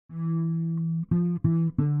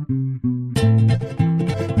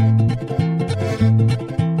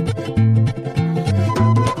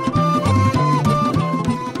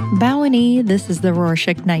everybody. This is the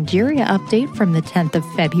Rorschach Nigeria update from the 10th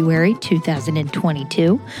of February,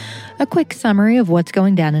 2022. A quick summary of what's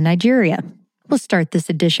going down in Nigeria. We'll start this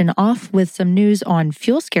edition off with some news on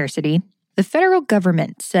fuel scarcity. The federal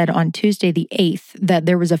government said on Tuesday the 8th that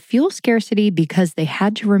there was a fuel scarcity because they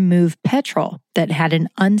had to remove petrol that had an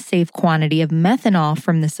unsafe quantity of methanol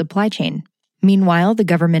from the supply chain. Meanwhile, the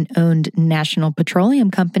government-owned National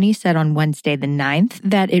Petroleum Company said on Wednesday the 9th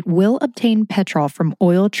that it will obtain petrol from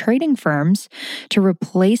oil trading firms to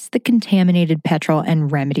replace the contaminated petrol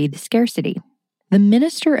and remedy the scarcity. The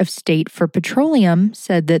Minister of State for Petroleum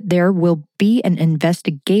said that there will be an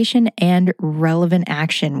investigation and relevant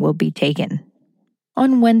action will be taken.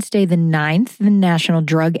 On Wednesday the 9th, the National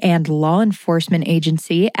Drug and Law Enforcement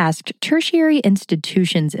Agency asked tertiary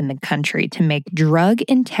institutions in the country to make drug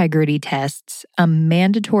integrity tests a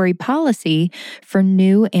mandatory policy for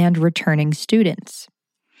new and returning students.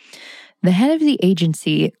 The head of the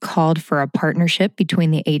agency called for a partnership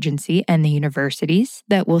between the agency and the universities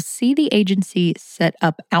that will see the agency set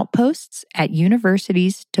up outposts at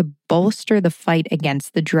universities to bolster the fight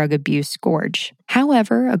against the drug abuse scourge.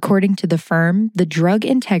 However, according to the firm, the drug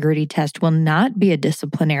integrity test will not be a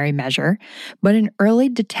disciplinary measure, but an early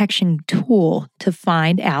detection tool to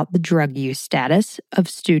find out the drug use status of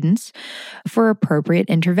students for appropriate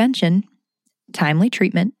intervention, timely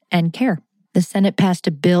treatment, and care. The Senate passed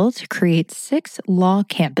a bill to create 6 law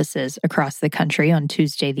campuses across the country on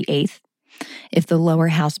Tuesday the 8th. If the lower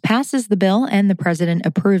house passes the bill and the president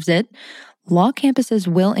approves it, law campuses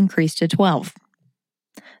will increase to 12.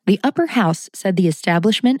 The upper house said the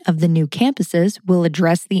establishment of the new campuses will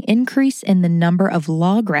address the increase in the number of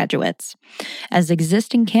law graduates, as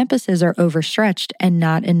existing campuses are overstretched and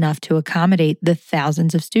not enough to accommodate the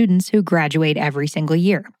thousands of students who graduate every single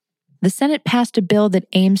year. The Senate passed a bill that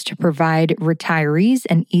aims to provide retirees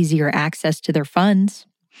an easier access to their funds.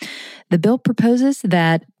 The bill proposes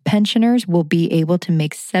that pensioners will be able to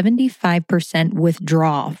make 75%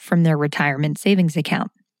 withdrawal from their retirement savings account.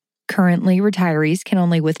 Currently, retirees can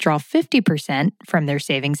only withdraw 50% from their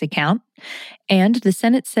savings account, and the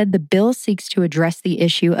Senate said the bill seeks to address the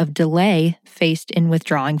issue of delay faced in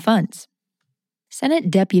withdrawing funds.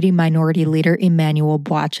 Senate Deputy Minority Leader Emmanuel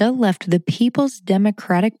Bwacha left the People's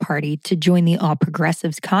Democratic Party to join the All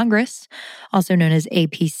Progressives Congress, also known as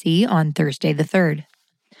APC, on Thursday the 3rd.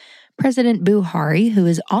 President Buhari, who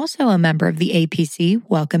is also a member of the APC,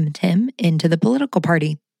 welcomed him into the political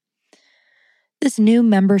party. This new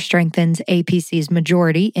member strengthens APC's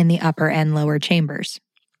majority in the upper and lower chambers.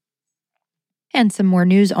 And some more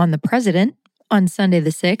news on the president. On Sunday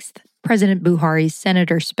the 6th, President Buhari's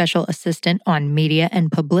Senator Special Assistant on Media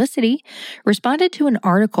and Publicity responded to an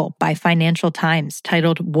article by Financial Times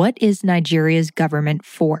titled, "What is Nigeria's Government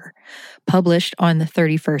For?" published on the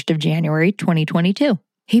 31st of January, 2022.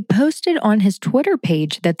 He posted on his Twitter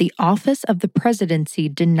page that the Office of the Presidency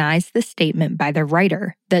denies the statement by the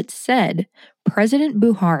writer that said, President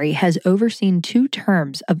Buhari has overseen 2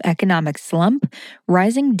 terms of economic slump,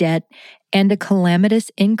 rising debt, and a calamitous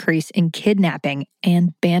increase in kidnapping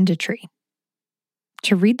and banditry.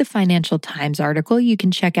 To read the Financial Times article, you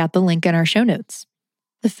can check out the link in our show notes.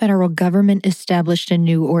 The federal government established a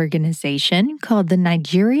new organization called the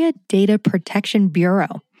Nigeria Data Protection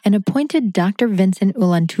Bureau and appointed Dr. Vincent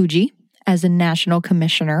Ulantuji as a national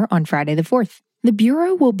commissioner on Friday the 4th. The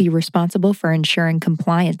Bureau will be responsible for ensuring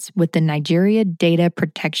compliance with the Nigeria Data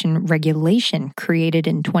Protection Regulation created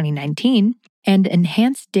in 2019 and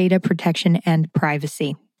enhanced data protection and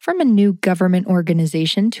privacy. From a new government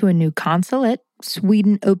organization to a new consulate,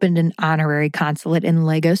 Sweden opened an honorary consulate in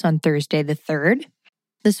Lagos on Thursday the 3rd.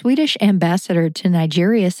 The Swedish ambassador to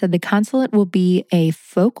Nigeria said the consulate will be a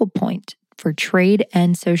focal point for trade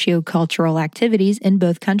and sociocultural activities in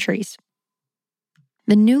both countries.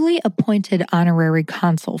 The newly appointed honorary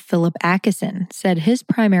consul, Philip Akison, said his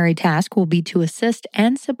primary task will be to assist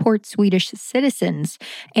and support Swedish citizens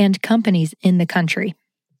and companies in the country.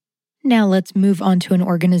 Now let's move on to an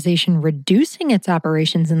organization reducing its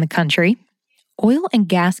operations in the country. Oil and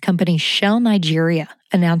gas company Shell Nigeria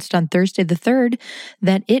announced on Thursday the 3rd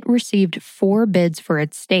that it received 4 bids for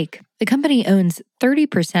its stake. The company owns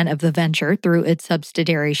 30% of the venture through its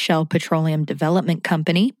subsidiary Shell Petroleum Development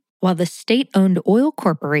Company, while the state-owned oil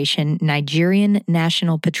corporation Nigerian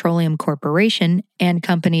National Petroleum Corporation and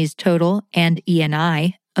companies Total and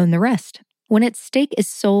Eni own the rest. When its stake is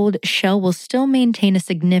sold, Shell will still maintain a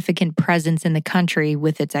significant presence in the country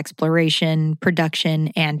with its exploration, production,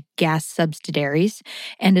 and gas subsidiaries,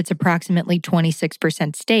 and its approximately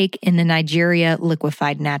 26% stake in the Nigeria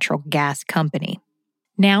Liquefied Natural Gas Company.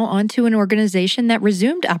 Now on to an organization that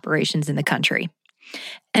resumed operations in the country.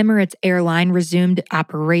 Emirates Airline resumed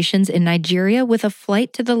operations in Nigeria with a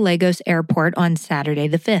flight to the Lagos airport on Saturday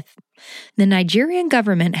the 5th. The Nigerian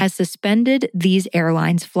government has suspended these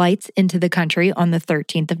airlines' flights into the country on the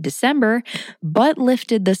 13th of December, but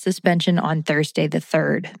lifted the suspension on Thursday the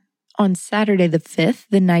 3rd. On Saturday the 5th,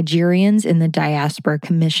 the Nigerians in the Diaspora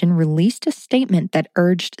Commission released a statement that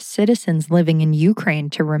urged citizens living in Ukraine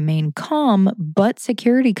to remain calm but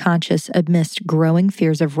security conscious amidst growing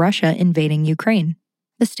fears of Russia invading Ukraine.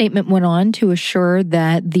 The statement went on to assure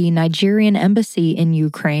that the Nigerian embassy in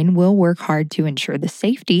Ukraine will work hard to ensure the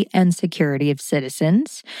safety and security of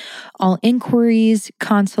citizens. All inquiries,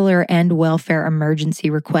 consular, and welfare emergency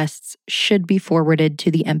requests should be forwarded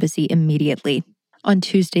to the embassy immediately. On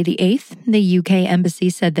Tuesday the 8th, the UK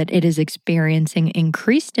embassy said that it is experiencing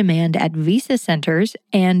increased demand at visa centers,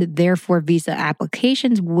 and therefore visa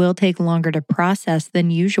applications will take longer to process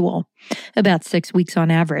than usual, about 6 weeks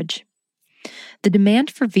on average. The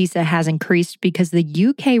demand for visa has increased because the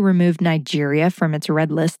UK removed Nigeria from its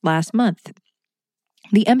red list last month.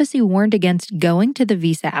 The embassy warned against going to the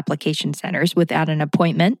visa application centers without an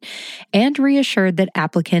appointment and reassured that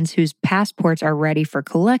applicants whose passports are ready for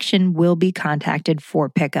collection will be contacted for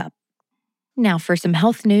pickup. Now for some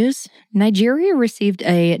health news. Nigeria received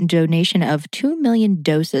a donation of 2 million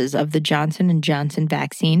doses of the Johnson & Johnson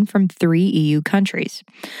vaccine from 3 EU countries,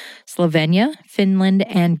 Slovenia, Finland,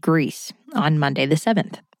 and Greece, on Monday the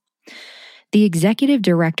 7th. The executive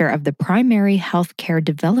director of the Primary Healthcare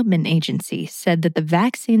Development Agency said that the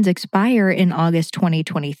vaccines expire in August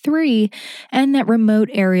 2023 and that remote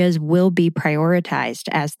areas will be prioritized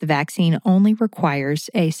as the vaccine only requires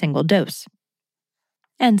a single dose.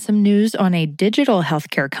 And some news on a digital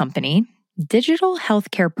healthcare company. Digital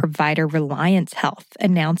healthcare provider Reliance Health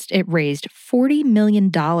announced it raised $40 million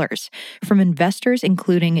from investors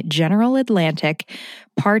including General Atlantic,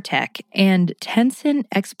 Partech, and Tencent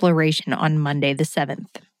Exploration on Monday the 7th.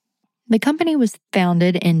 The company was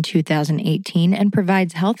founded in 2018 and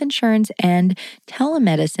provides health insurance and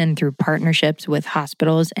telemedicine through partnerships with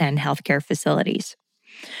hospitals and healthcare facilities.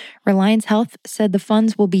 Reliance Health said the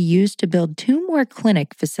funds will be used to build 2 more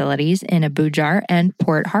clinic facilities in Abuja and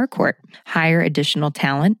Port Harcourt, hire additional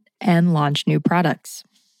talent, and launch new products.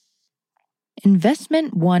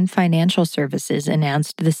 Investment One Financial Services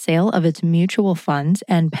announced the sale of its mutual funds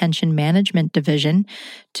and pension management division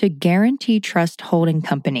to Guarantee Trust Holding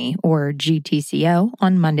Company, or GTCO,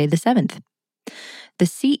 on Monday the 7th. The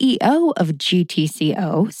CEO of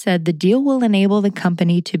GTCO said the deal will enable the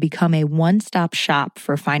company to become a one-stop shop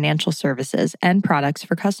for financial services and products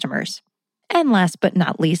for customers. And last but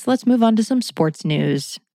not least, let's move on to some sports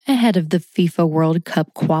news. Ahead of the FIFA World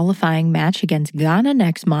Cup qualifying match against Ghana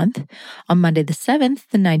next month, on Monday the 7th,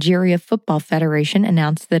 the Nigeria Football Federation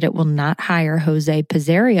announced that it will not hire Jose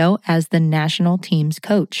Pizarro as the national team's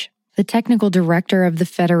coach. The technical director of the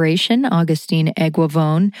federation, Augustine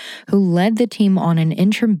Eguavone, who led the team on an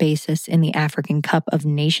interim basis in the African Cup of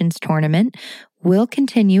Nations tournament, will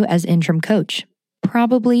continue as interim coach.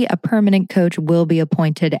 Probably a permanent coach will be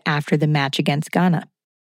appointed after the match against Ghana.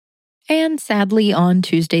 And sadly, on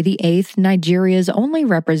Tuesday the 8th, Nigeria's only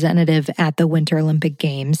representative at the Winter Olympic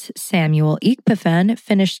Games, Samuel Ikpefen,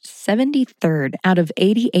 finished 73rd out of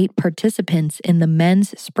 88 participants in the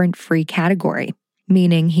men's sprint-free category,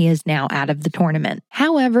 meaning he is now out of the tournament.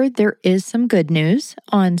 However, there is some good news.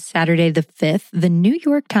 On Saturday the 5th, the New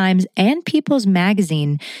York Times and People's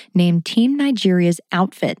Magazine named Team Nigeria's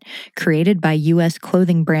outfit, created by U.S.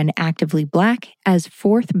 clothing brand Actively Black, as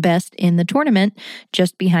 4th best in the tournament,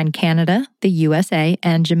 just behind Canada, the USA,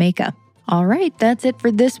 and Jamaica. All right, that's it for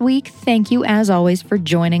this week. Thank you, as always, for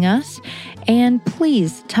joining us. And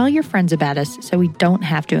please tell your friends about us so we don't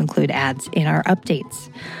have to include ads in our updates.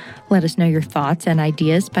 Let us know your thoughts and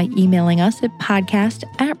ideas by emailing us at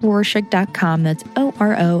podcast@rorschach.com. That's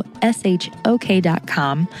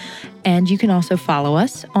OROSHOK.com. And you can also follow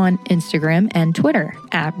us on Instagram and Twitter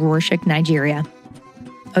 @Rorschach Nigeria.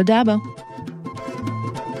 Odabo.